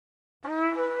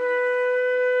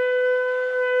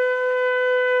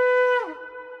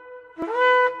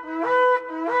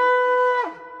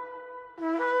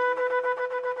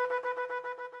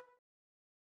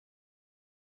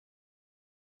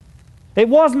It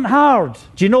wasn't hard.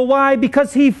 Do you know why?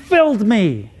 Because He filled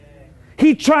me.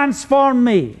 He transformed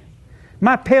me.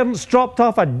 My parents dropped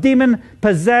off a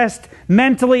demon-possessed,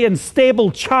 mentally unstable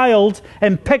child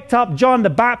and picked up John the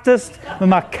Baptist with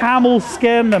my camel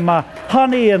skin and my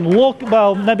honey and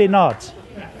well, maybe not.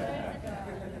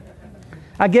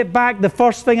 I get back, the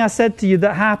first thing I said to you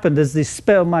that happened is they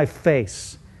spit on my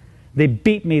face. They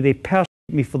beat me, they persecute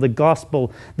me for the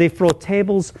gospel. They throw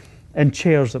tables and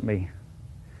chairs at me.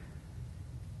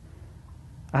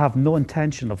 I have no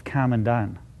intention of calming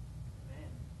down.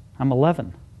 I'm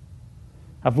 11.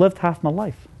 I've lived half my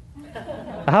life.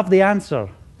 I have the answer.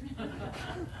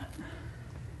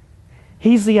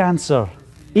 He's the answer.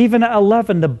 Even at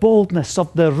 11, the boldness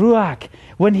of the Ruach,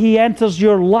 when He enters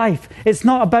your life, it's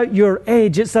not about your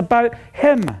age, it's about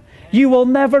Him. You will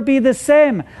never be the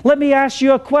same. Let me ask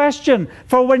you a question.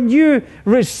 For when you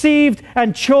received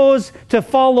and chose to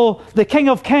follow the King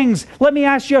of Kings, let me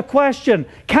ask you a question.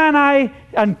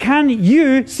 Can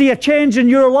you see a change in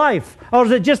your life? Or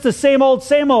is it just the same old,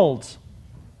 same old?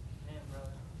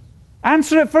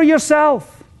 Answer it for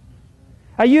yourself.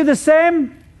 Are you the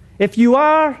same? If you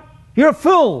are, you're a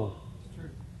fool.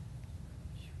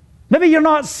 Maybe you're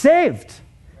not saved.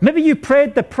 Maybe you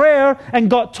prayed the prayer and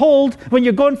got told when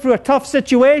you're going through a tough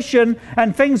situation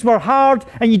and things were hard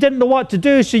and you didn't know what to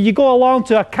do, so you go along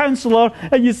to a counselor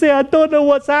and you say, I don't know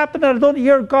what's happening, I don't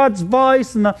hear God's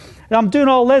voice, and I'm doing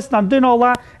all this and I'm doing all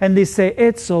that. And they say,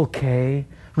 it's okay.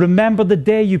 Remember the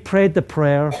day you prayed the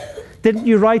prayer? Didn't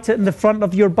you write it in the front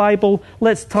of your Bible?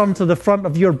 Let's turn to the front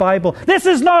of your Bible. This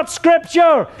is not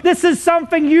Scripture. This is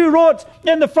something you wrote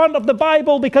in the front of the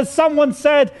Bible because someone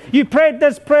said, you prayed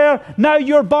this prayer, now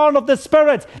you're born of the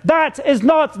Spirit. That is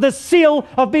not the seal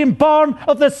of being born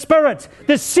of the Spirit.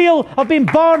 The seal of being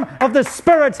born of the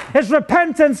Spirit is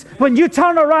repentance when you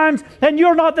turn around and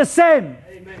you're not the same.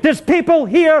 Amen. There's people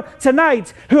here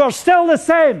tonight who are still the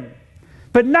same,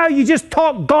 but now you just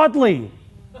talk godly.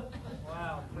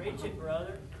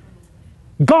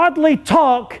 Godly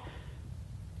talk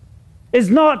is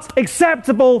not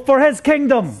acceptable for His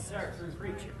kingdom.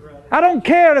 I don't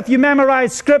care if you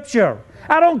memorize Scripture.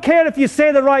 I don't care if you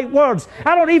say the right words.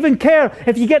 I don't even care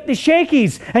if you get the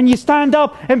shakies and you stand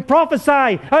up and prophesy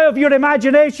out of your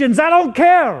imaginations. I don't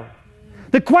care.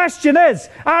 The question is,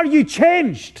 are you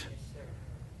changed?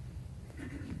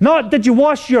 Not did you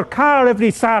wash your car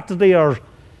every Saturday or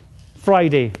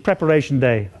Friday, preparation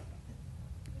day.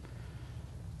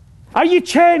 Are you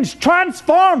changed?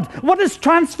 Transformed? What does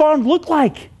transformed look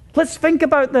like? Let's think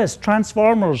about this.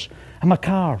 Transformers. I'm a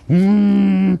car.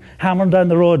 Hammering down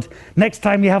the road. Next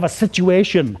time you have a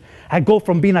situation, I go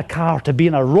from being a car to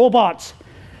being a robot.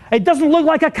 It doesn't look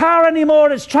like a car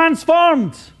anymore. It's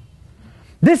transformed.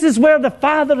 This is where the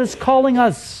Father is calling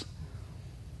us.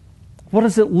 What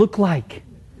does it look like?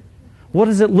 What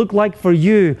does it look like for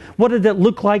you? What did it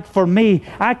look like for me?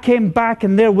 I came back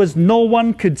and there was no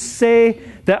one could say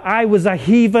that I was a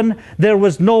heathen. There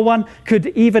was no one could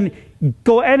even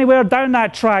go anywhere down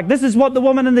that track. This is what the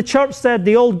woman in the church said,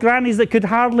 the old grannies that could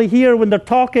hardly hear when they're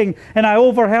talking, and I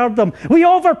overheard them. We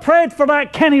overprayed for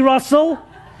that Kenny Russell.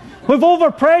 We've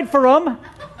overprayed for him.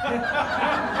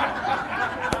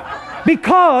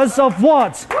 Because of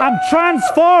what? I'm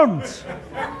transformed.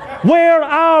 Where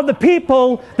are the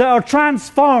people that are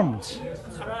transformed?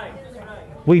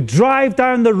 We drive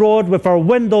down the road with our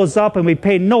windows up and we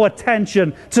pay no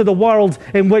attention to the world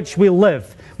in which we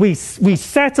live. We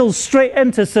settle straight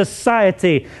into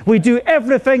society. We do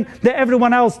everything that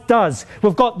everyone else does.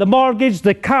 We've got the mortgage,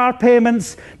 the car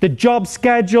payments, the job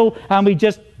schedule, and we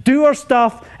just do our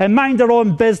stuff and mind our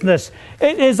own business.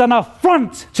 It is an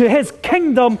affront to His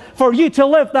kingdom for you to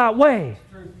live that way.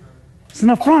 It's an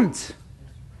affront.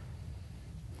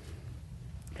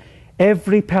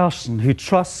 Every person who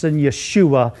trusts in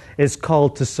Yeshua is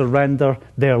called to surrender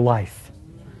their life.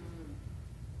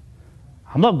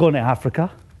 I'm not going to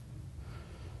Africa.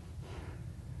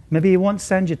 Maybe He won't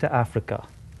send you to Africa.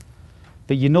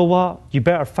 But you know what? You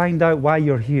better find out why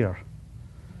you're here.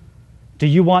 Do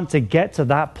you want to get to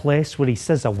that place where He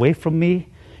says, away from me,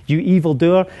 you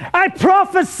evildoer? I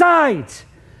prophesied.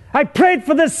 I prayed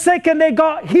for the sick and they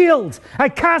got healed. I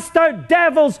cast out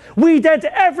devils. We did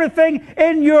everything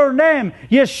in your name.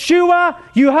 Yeshua,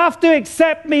 you have to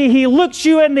accept me. He looks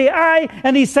you in the eye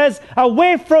and He says,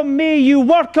 away from me, you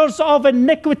workers of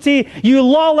iniquity, you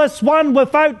lawless one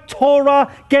without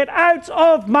Torah, get out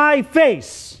of my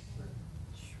face.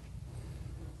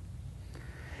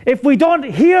 If we don't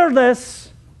hear this,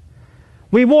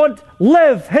 We won't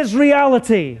live His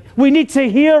reality. We need to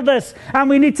hear this, and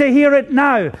we need to hear it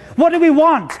now. What do we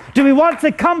want? Do we want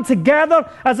to come together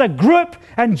as a group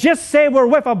and just say we're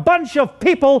with a bunch of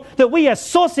people that we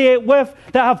associate with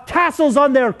that have tassels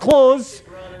on their clothes?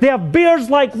 They have beards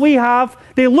like we have.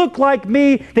 They look like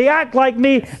me. They act like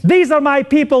me. These are my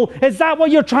people. Is that what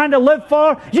you're trying to live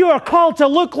for? You are called to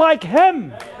look like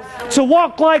Him, to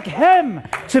walk like Him,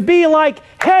 to be like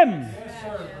Him.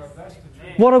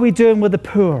 What are we doing with the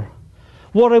poor?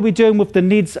 What are we doing with the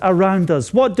needs around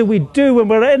us? What do we do when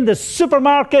we're in the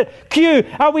supermarket queue?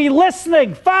 Are we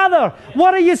listening? Father,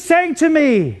 what are you saying to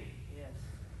me?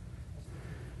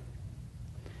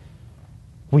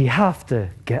 We have to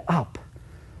get up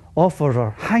off of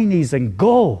our high knees and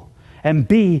go and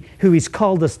be who He's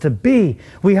called us to be.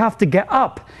 We have to get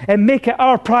up and make it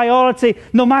our priority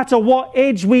no matter what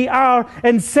age we are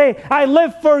and say, I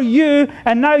live for you,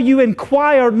 and now you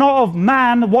inquire not of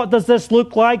man, what does this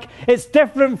look like? It's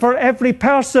different for every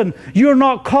person. You're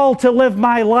not called to live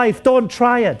my life. Don't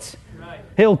try it.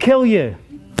 It'll kill you.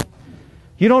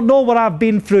 You don't know what I've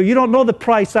been through. You don't know the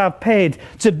price I've paid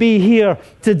to be here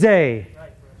today.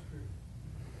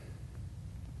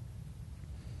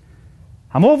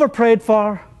 I'm over-prayed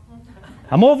for.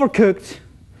 I'm overcooked.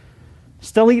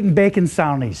 Still eating bacon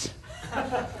sarnies.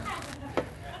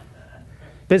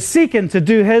 But seeking to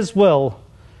do His will.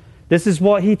 This is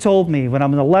what He told me when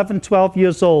I'm 11, 12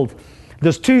 years old.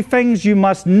 There's two things you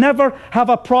must never have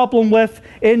a problem with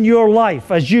in your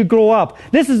life as you grow up.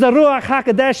 This is the Ruach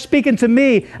HaKodesh speaking to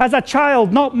me as a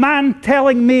child, not man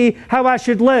telling me how I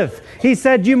should live. He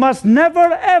said, you must never,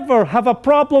 ever have a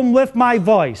problem with my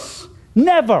voice.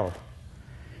 Never.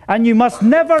 And you must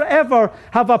never, ever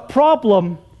have a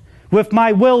problem with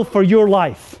my will for your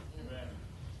life.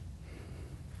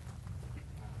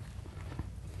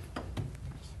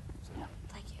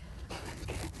 Thank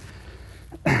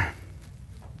you.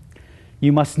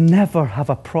 You must never have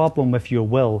a problem with your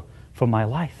will for my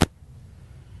life.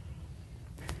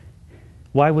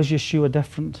 Why was Yeshua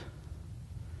different?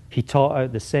 He taught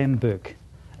out the same book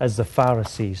as the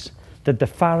Pharisees. Did the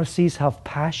Pharisees have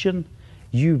passion?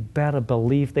 You better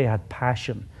believe they had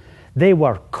passion. They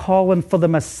were calling for the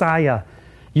Messiah.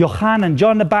 Yohanan,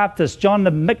 John the Baptist, John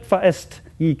the Mikvaist.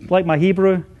 You like my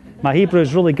Hebrew? My Hebrew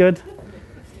is really good.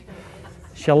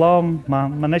 Shalom,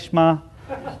 manishma,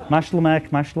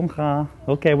 mashlomek, mashlomcha.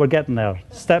 Okay, we're getting there,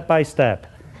 step by step.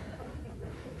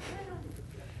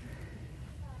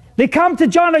 They come to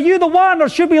John, are you the one, or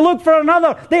should we look for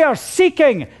another? They are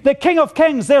seeking the King of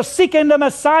Kings. They're seeking the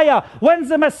Messiah. When's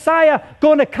the Messiah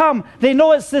going to come? They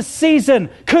know it's this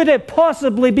season. Could it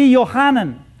possibly be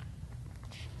Yohanan?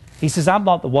 He says, I'm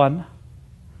not the one.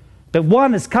 But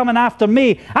one is coming after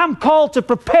me. I'm called to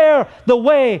prepare the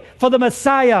way for the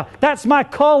Messiah. That's my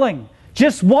calling.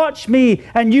 Just watch me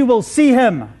and you will see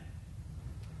Him.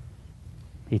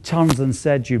 He turns and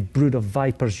said, you brood of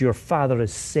vipers, your father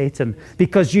is Satan,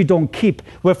 because you don't keep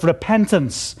with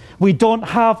repentance. We don't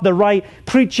have the right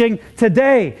preaching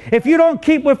today. If you don't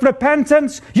keep with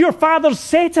repentance, your father's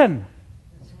Satan.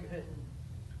 That's good.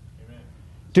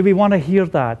 Do we want to hear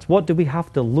that? What do we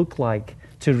have to look like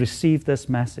to receive this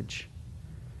message?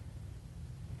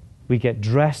 We get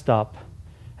dressed up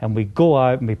and we go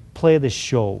out and we play the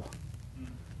show.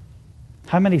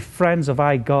 How many friends have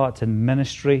I got in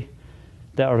ministry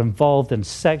that are involved in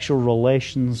sexual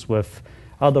relations with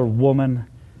other women,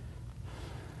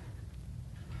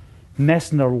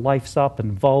 messing their lives up,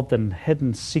 involved in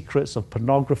hidden secrets of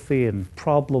pornography and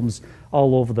problems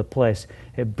all over the place?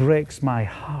 It breaks my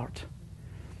heart.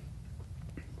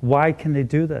 Why can they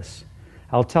do this?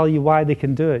 I'll tell you why they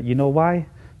can do it. You know why?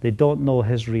 They don't know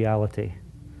His reality.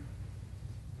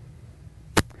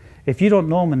 If you don't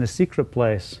know Him in the secret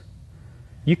place,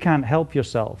 you can't help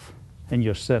yourself in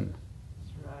your sin.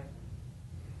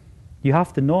 You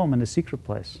have to know Him in the secret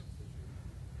place.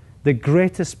 The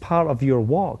greatest part of your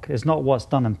walk is not what's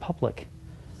done in public.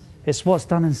 It's what's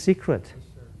done in secret.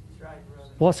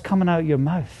 What's coming out of your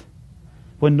mouth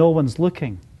when no one's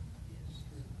looking.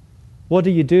 What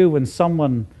do you do when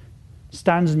someone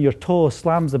stands on your toe,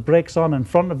 slams the brakes on in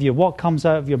front of you? What comes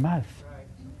out of your mouth?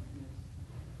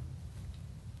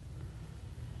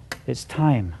 It's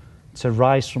time to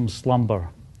rise from slumber.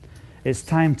 It's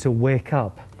time to wake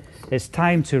up. It's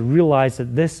time to realize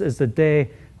that this is the day.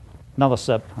 Another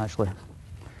sip, actually.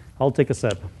 I'll take a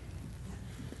sip.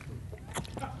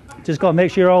 Just got to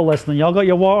make sure you're all listening. Y'all got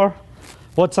your water?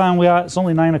 What time are we at? It's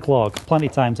only 9 o'clock. Plenty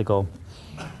of time to go.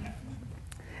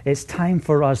 It's time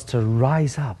for us to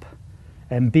rise up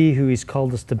and be who He's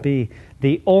called us to be.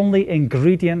 The only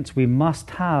ingredient we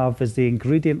must have is the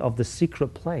ingredient of the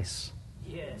secret place.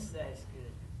 Yes, that's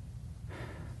good.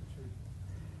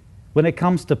 When it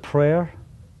comes to prayer,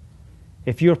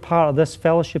 if you're part of this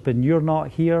fellowship and you're not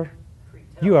here,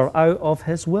 you are out of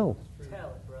His will.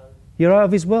 You're out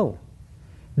of His will.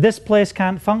 This place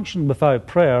can't function without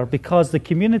prayer because the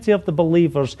community of the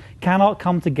believers cannot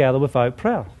come together without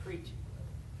prayer.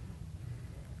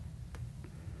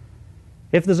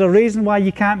 If there's a reason why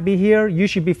you can't be here, you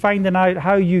should be finding out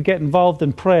how you get involved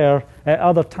in prayer at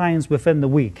other times within the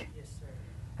week.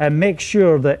 And make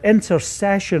sure that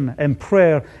intercession and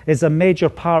prayer is a major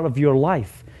part of your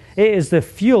life. It is the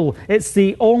fuel. It's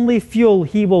the only fuel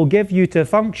He will give you to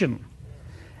function.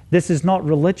 This is not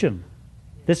religion.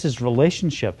 This is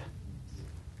relationship.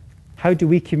 How do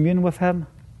we commune with Him?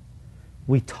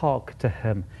 We talk to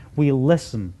Him. We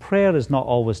listen. Prayer is not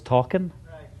always talking.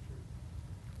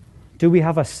 Do we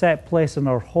have a set place in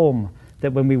our home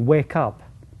that when we wake up,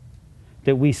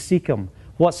 that we seek Him?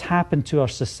 What's happened to our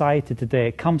society today?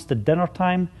 It comes to dinner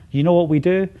time. You know what we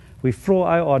do? We throw it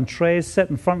out on trays, sit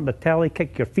in front of the telly,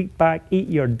 kick your feet back, eat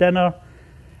your dinner,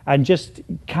 and just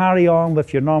carry on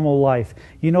with your normal life.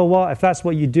 You know what? If that's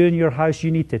what you do in your house,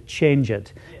 you need to change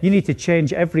it. You need to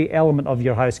change every element of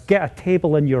your house. Get a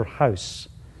table in your house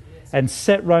and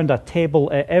sit round a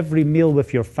table at every meal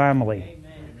with your family.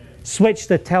 Switch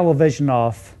the television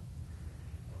off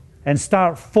and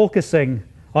start focusing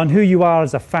on who you are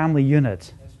as a family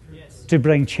unit to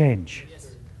bring change.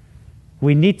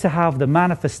 We need to have the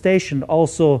manifestation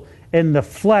also in the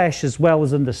flesh as well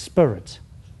as in the spirit.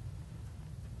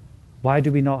 Why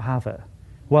do we not have it?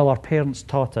 Well, our parents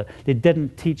taught it. They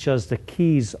didn't teach us the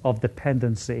keys of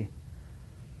dependency.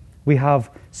 We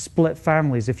have split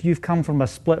families. If you've come from a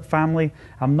split family,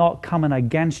 I'm not coming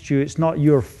against you. It's not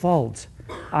your fault.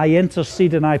 I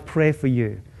intercede and I pray for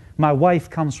you. My wife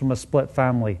comes from a split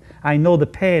family. I know the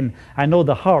pain. I know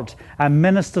the hurt. I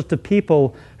minister to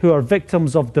people who are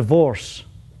victims of divorce.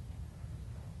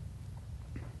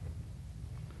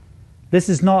 This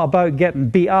is not about getting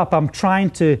beat up. I'm trying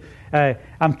to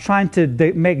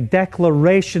make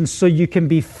declarations so you can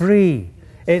be free.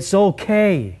 It's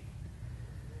okay.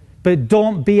 But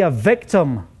don't be a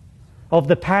victim of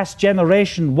the past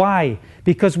generation. Why?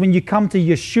 Because when you come to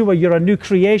Yeshua, you're a new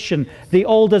creation. The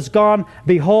old is gone.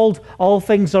 Behold, all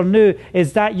things are new.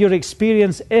 Is that your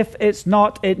experience? If it's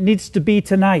not, it needs to be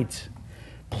tonight.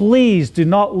 Please do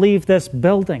not leave this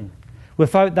building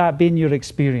without that being your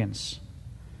experience.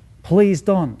 Please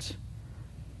don't.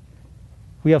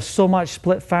 We have so much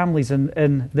split families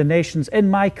in the nations,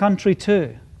 in my country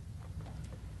too.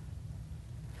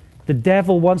 The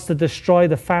devil wants to destroy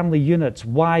the family units.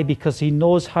 Why? Because he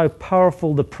knows how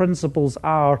powerful the principles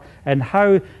are and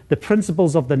how the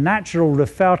principles of the natural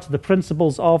refer to the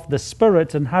principles of the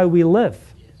spirit and how we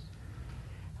live.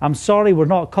 I'm sorry, we're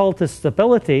not called to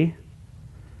stability.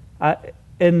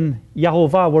 In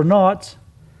Yehovah, we're not.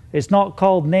 It's not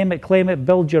called name it, claim it,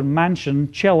 build your mansion,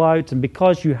 chill out, and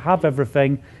because you have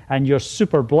everything and you're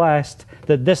super blessed,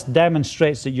 that this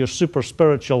demonstrates that you're super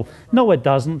spiritual. No, it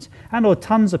doesn't. I know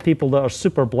tons of people that are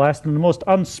super blessed and the most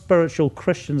unspiritual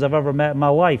Christians I've ever met in my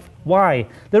life. Why?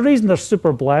 The reason they're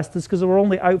super blessed is because they were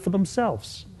only out for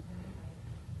themselves.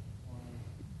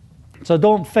 So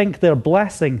don't think their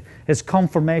blessing is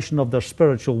confirmation of their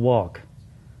spiritual walk.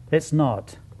 It's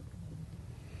not.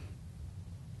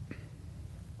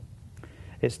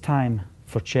 It's time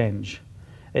for change.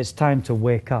 It's time to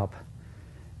wake up.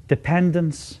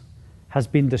 Dependence has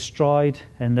been destroyed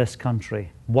in this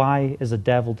country. Why is the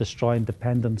devil destroying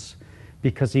dependence?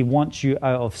 Because he wants you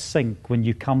out of sync when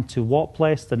you come to what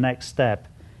place? The next step,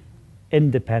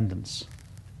 independence.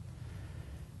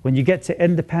 When you get to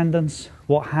independence,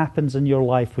 what happens in your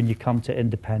life when you come to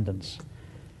independence?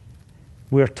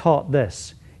 We're taught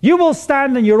this. You will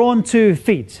stand on your own 2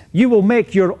 feet. You will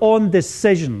make your own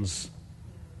decisions.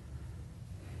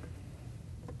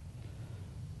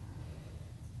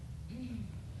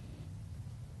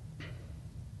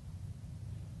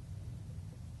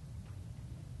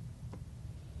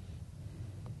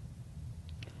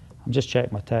 I'm just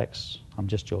checking my texts. I'm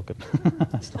just joking.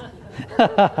 It's an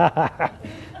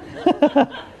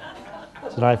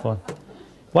iPhone.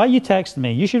 Why are you texting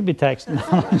me? You should be texting.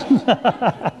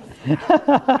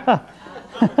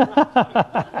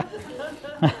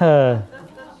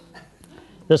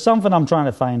 There's something I'm trying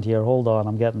to find here. Hold on,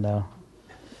 I'm getting there.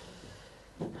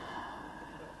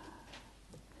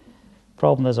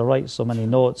 Problem is I write so many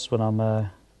notes when I'm...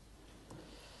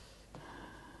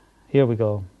 Here we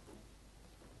go.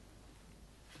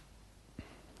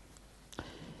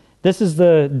 This is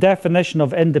the definition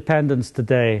of independence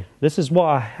today. This is what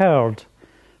I heard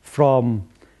from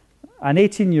an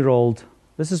 18-year-old.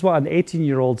 This is what an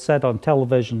 18-year-old said on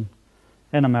television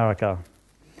in America.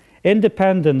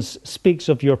 Independence speaks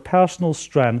of your personal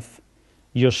strength,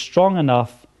 you're strong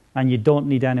enough, and you don't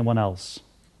need anyone else.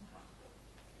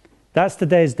 That's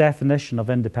today's definition of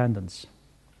independence.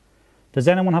 Does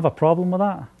anyone have a problem with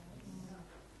that?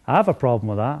 I have a problem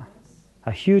with that.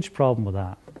 A huge problem with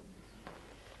that.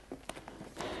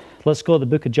 Let's go to the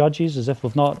book of Judges as if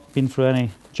we've not been through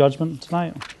any judgment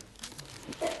tonight.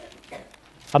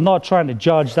 I'm not trying to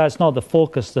judge. That's not the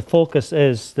focus. The focus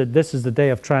is that this is the day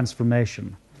of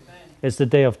transformation. It's the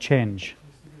day of change.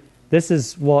 This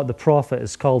is what the prophet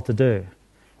is called to do.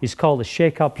 He's called to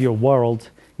shake up your world.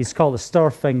 He's called to stir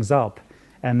things up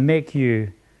and make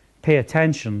you pay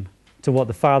attention to what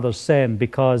the Father's saying,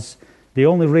 because the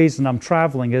only reason I'm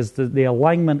traveling is that the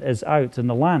alignment is out in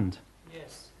the land.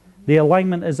 Yes. The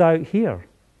alignment is out here.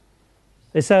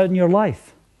 It's out in your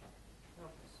life.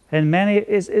 And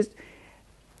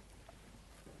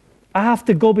I have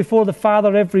to go before the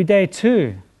Father every day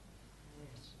too.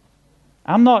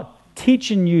 I'm not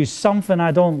teaching you something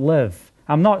I don't live.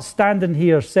 I'm not standing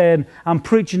here saying, I'm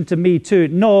preaching to me too.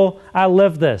 No, I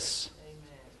live this. Amen.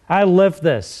 I live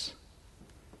this.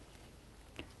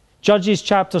 Judges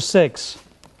chapter 6.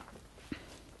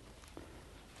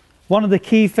 One of the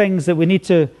key things that we need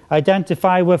to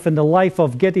identify with in the life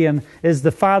of Gideon is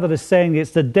the Father is saying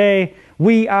it's the day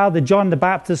we are the John the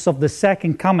Baptist of the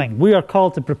second coming. We are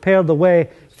called to prepare the way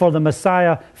for the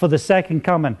Messiah for the second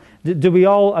coming. Do we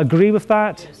all agree with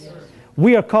that? Yes, sir.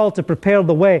 We are called to prepare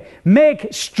the way.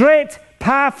 Make straight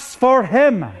paths for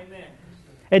Him. Amen.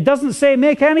 It doesn't say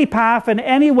make any path in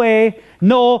any way.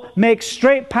 No, make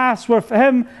straight paths with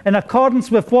Him in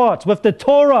accordance with what? With the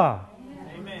Torah.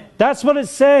 Amen. That's what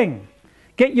it's saying.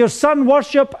 Get your sun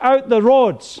worship out the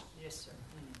roads. Yes, sir.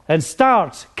 And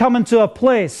start coming to a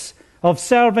place of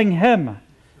serving Him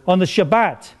on the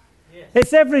Shabbat. Yes.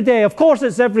 It's every day. Of course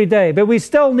it's every day. But we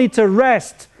still need to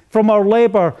rest from our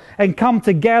labor and come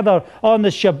together on the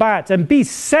Shabbat and be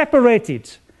separated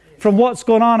from what's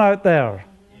going on out there.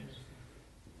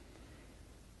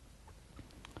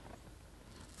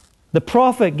 The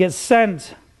prophet gets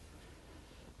sent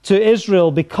to Israel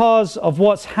because of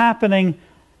what's happening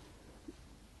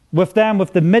with them,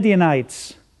 with the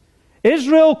Midianites.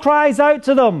 Israel cries out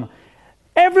to them.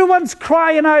 Everyone's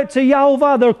crying out to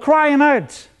Yahovah. They're crying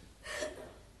out.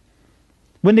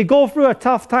 When they go through a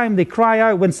tough time, they cry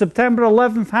out. When September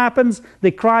 11th happens,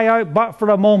 they cry out, but for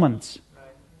a moment.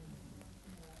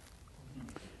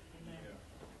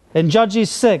 In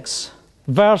Judges 6,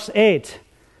 verse 8,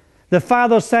 the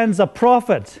Father sends a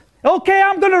prophet. Okay,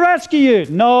 I'm going to rescue you.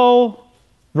 No,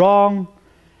 wrong.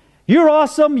 You're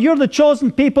awesome. You're the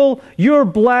chosen people. You're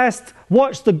blessed.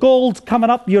 Watch the gold coming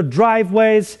up your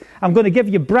driveways. I'm going to give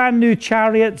you brand new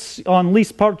chariots on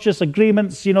lease purchase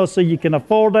agreements, so you can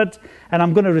afford it. And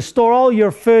I'm going to restore all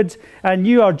your food. And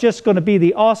you are just going to be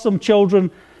the awesome children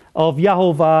of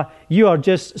Yahovah. You are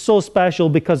just so special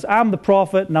because I'm the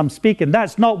prophet and I'm speaking.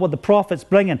 That's not what the prophet's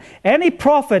bringing. Any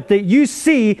prophet that you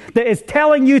see that is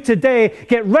telling you today,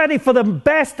 get ready for the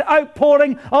best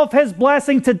outpouring of His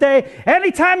blessing today.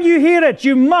 Anytime you hear it,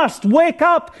 you must wake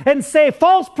up and say,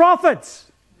 false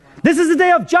prophets. This is the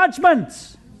day of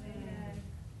judgment.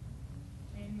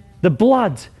 Amen. The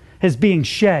blood is being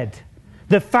shed.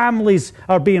 The families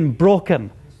are being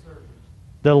broken.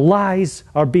 The lies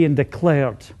are being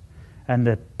declared. And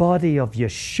the body of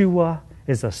Yeshua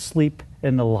is asleep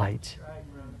in the light.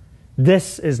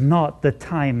 This is not the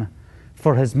time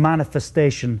for His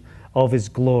manifestation of His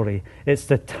glory. It's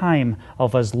the time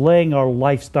of us laying our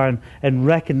lives down and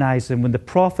recognizing when the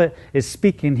prophet is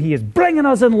speaking, he is bringing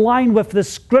us in line with the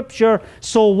Scripture.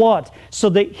 So what? So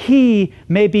that He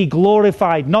may be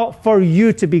glorified, not for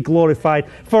you to be glorified,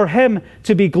 for Him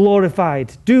to be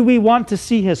glorified. Do we want to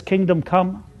see His kingdom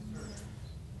come?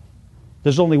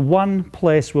 There's only one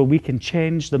place where we can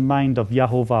change the mind of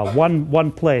Yahovah.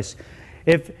 One place.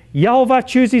 If Yahovah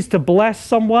chooses to bless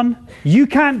someone, you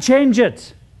can't change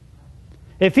it.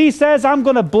 If He says, I'm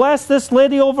going to bless this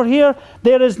lady over here,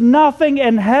 there is nothing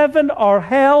in heaven or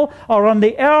hell or on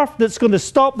the earth that's going to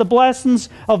stop the blessings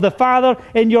of the Father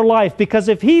in your life. Because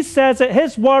if He says it,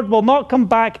 His word will not come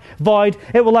back void.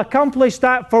 It will accomplish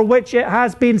that for which it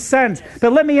has been sent.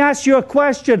 But let me ask you a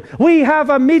question. We have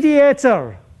a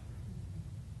mediator.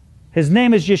 His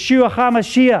name is Yeshua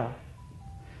HaMashiach.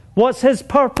 What's His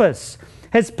purpose?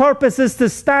 His purpose is to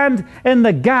stand in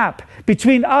the gap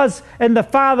between us and the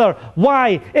Father.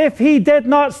 Why? If He did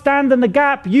not stand in the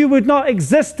gap, you would not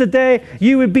exist today.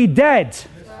 You would be dead.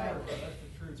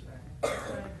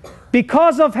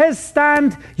 Because of His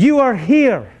stand, you are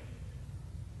here.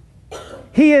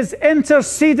 He is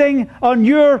interceding on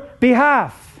your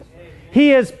behalf.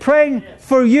 He is praying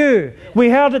for you. We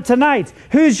heard it tonight.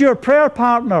 Who's your prayer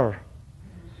partner?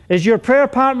 Is your prayer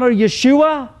partner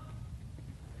Yeshua?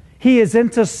 He is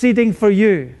interceding for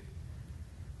you.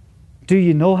 Do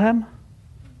you know him?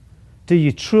 Do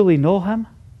you truly know him?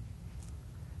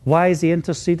 Why is he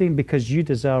interceding? Because you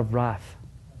deserve wrath.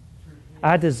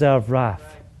 I deserve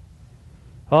wrath.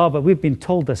 Oh, but we've been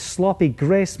told a sloppy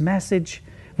grace message.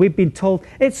 We've been told,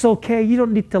 it's okay, you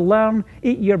don't need to learn.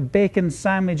 Eat your bacon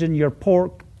sandwich and your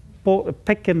pig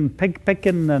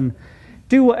picking, and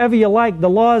do whatever you like. The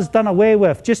law is done away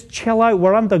with. Just chill out.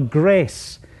 We're under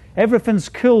grace. Everything's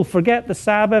cool. Forget the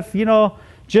Sabbath.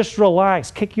 Just relax.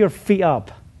 Kick your feet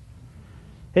up.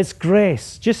 It's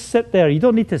grace. Just sit there. You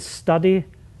don't need to study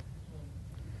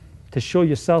to show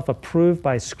yourself approved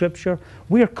by Scripture.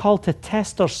 We are called to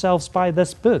test ourselves by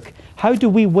this book. How do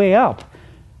we weigh up?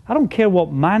 I don't care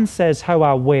what man says how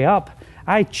I weigh up.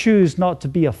 I choose not to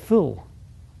be a fool.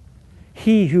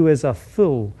 He who is a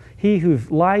fool, he who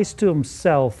lies to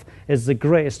himself, is the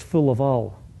greatest fool of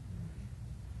all.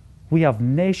 We have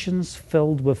nations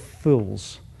filled with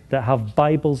fools that have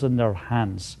Bibles in their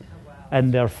hands.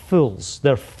 And they're fools.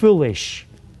 They're foolish.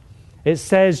 It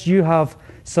says you have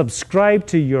subscribed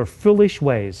to your foolish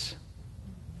ways.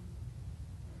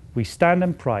 We stand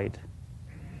in pride.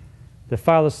 The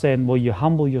Father's saying, will you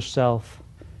humble yourself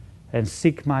and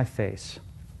seek my face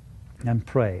and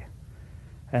pray,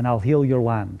 and I'll heal your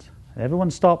land. Everyone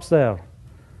stops there.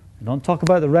 They don't talk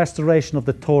about the restoration of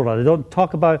the Torah. They don't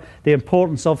talk about the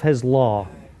importance of his law.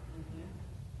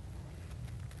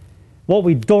 What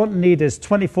we don't need is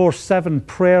 24/7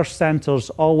 prayer centers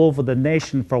all over the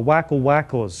nation for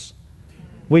wackos.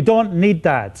 We don't need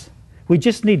that. We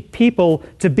just need people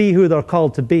to be who they're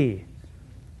called to be.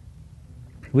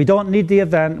 We don't need the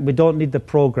event. We don't need the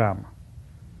program.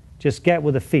 Just get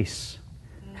with the feast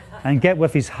and get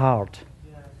with his heart.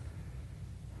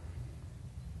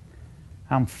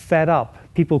 I'm fed up.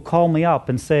 People call me up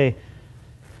and say,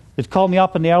 they'd call me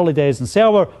up in the early days and say,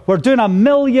 oh, we're doing a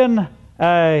million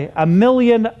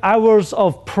hours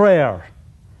of prayer.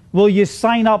 Will you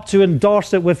sign up to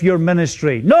endorse it with your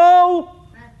ministry? No!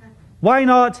 Why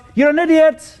not? You're an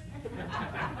idiot.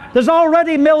 There's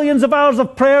already millions of hours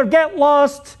of prayer. Get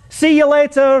lost. See you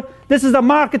later. This is a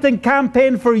marketing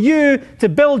campaign for you to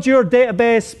build your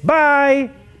database. Bye.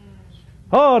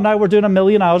 Oh, now we're doing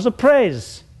 1,000,000 hours of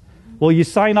praise. Will you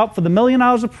sign up for the 1,000,000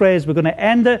 hours of praise? We're going to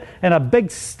end it in a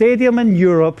big stadium in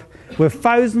Europe with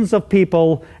thousands of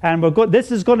people, and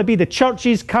this is going to be the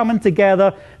churches coming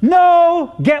together.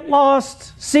 No! Get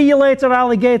lost. See you later,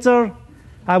 alligator.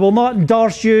 I will not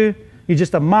endorse you. You're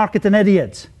just a marketing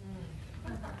idiot.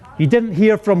 You didn't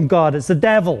hear from God. It's the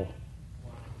devil.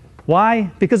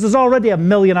 Why? Because there's already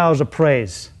 1,000,000 hours of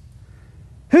praise.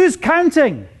 Who's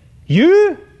counting?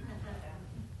 You?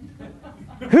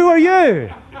 Who are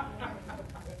you?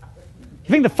 You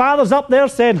think the Father's up there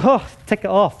saying, oh, tick it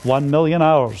off, 1,000,000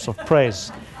 hours of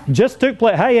praise. Just took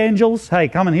place. Hey, angels, hey,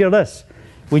 come and hear this.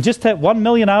 We just hit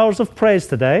 1,000,000 hours of praise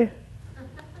today.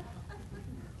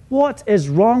 What is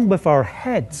wrong with our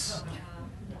heads?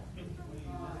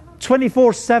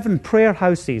 24/7 prayer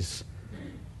houses.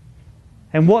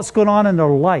 And what's going on in their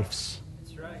lives?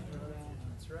 That's right.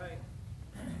 That's right.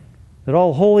 They're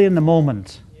all holy in the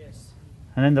moment. Yes.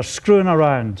 And then they're screwing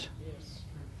around. Yes.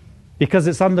 Because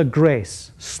it's under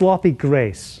grace, sloppy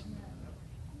grace.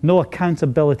 No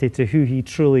accountability to who he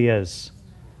truly is.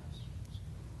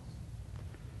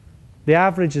 The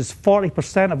average is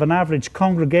 40% of an average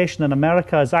congregation in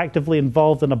America is actively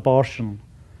involved in abortion.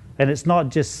 And it's not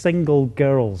just single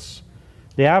girls.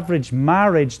 The average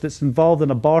marriage that's involved in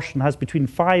abortion has between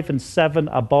 5 and 7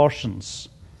 abortions.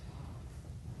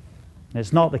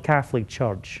 It's not the Catholic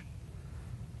Church.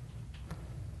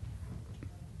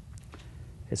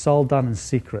 It's all done in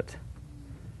secret.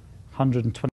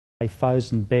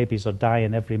 125,000 babies are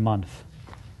dying every month.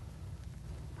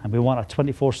 And we want a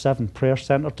 24/7 prayer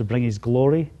center to bring his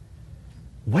glory?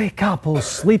 Wake up, O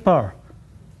sleeper!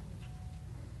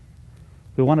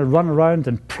 We want to run around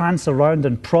and prance around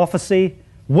in prophecy?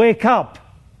 Wake up!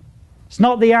 It's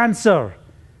not the answer.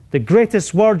 The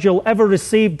greatest word you'll ever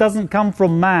receive doesn't come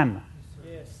from man.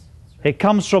 Yes. It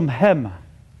comes from him.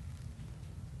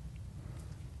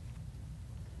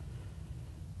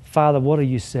 Father, what are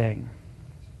you saying?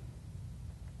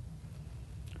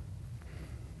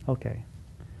 Okay.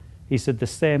 He said, the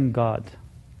same God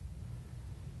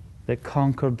that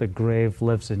conquered the grave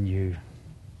lives in you.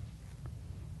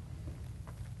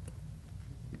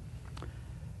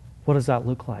 What does that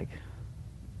look like?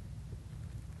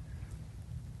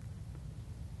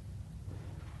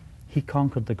 He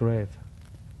conquered the grave.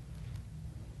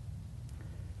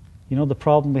 You know the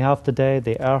problem we have today?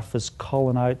 The earth is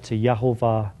calling out to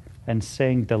Yahovah and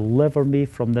saying, deliver me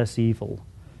from this evil.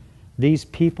 These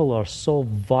people are so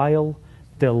vile.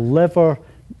 Deliver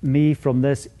me from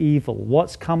this evil.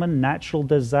 What's coming? Natural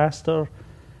disaster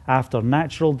after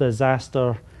natural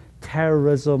disaster,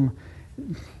 terrorism.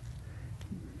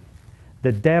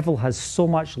 The devil has so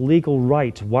much legal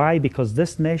right. Why? Because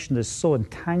this nation is so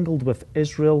entangled with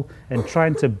Israel and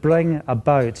trying to bring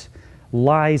about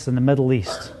lies in the Middle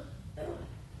East.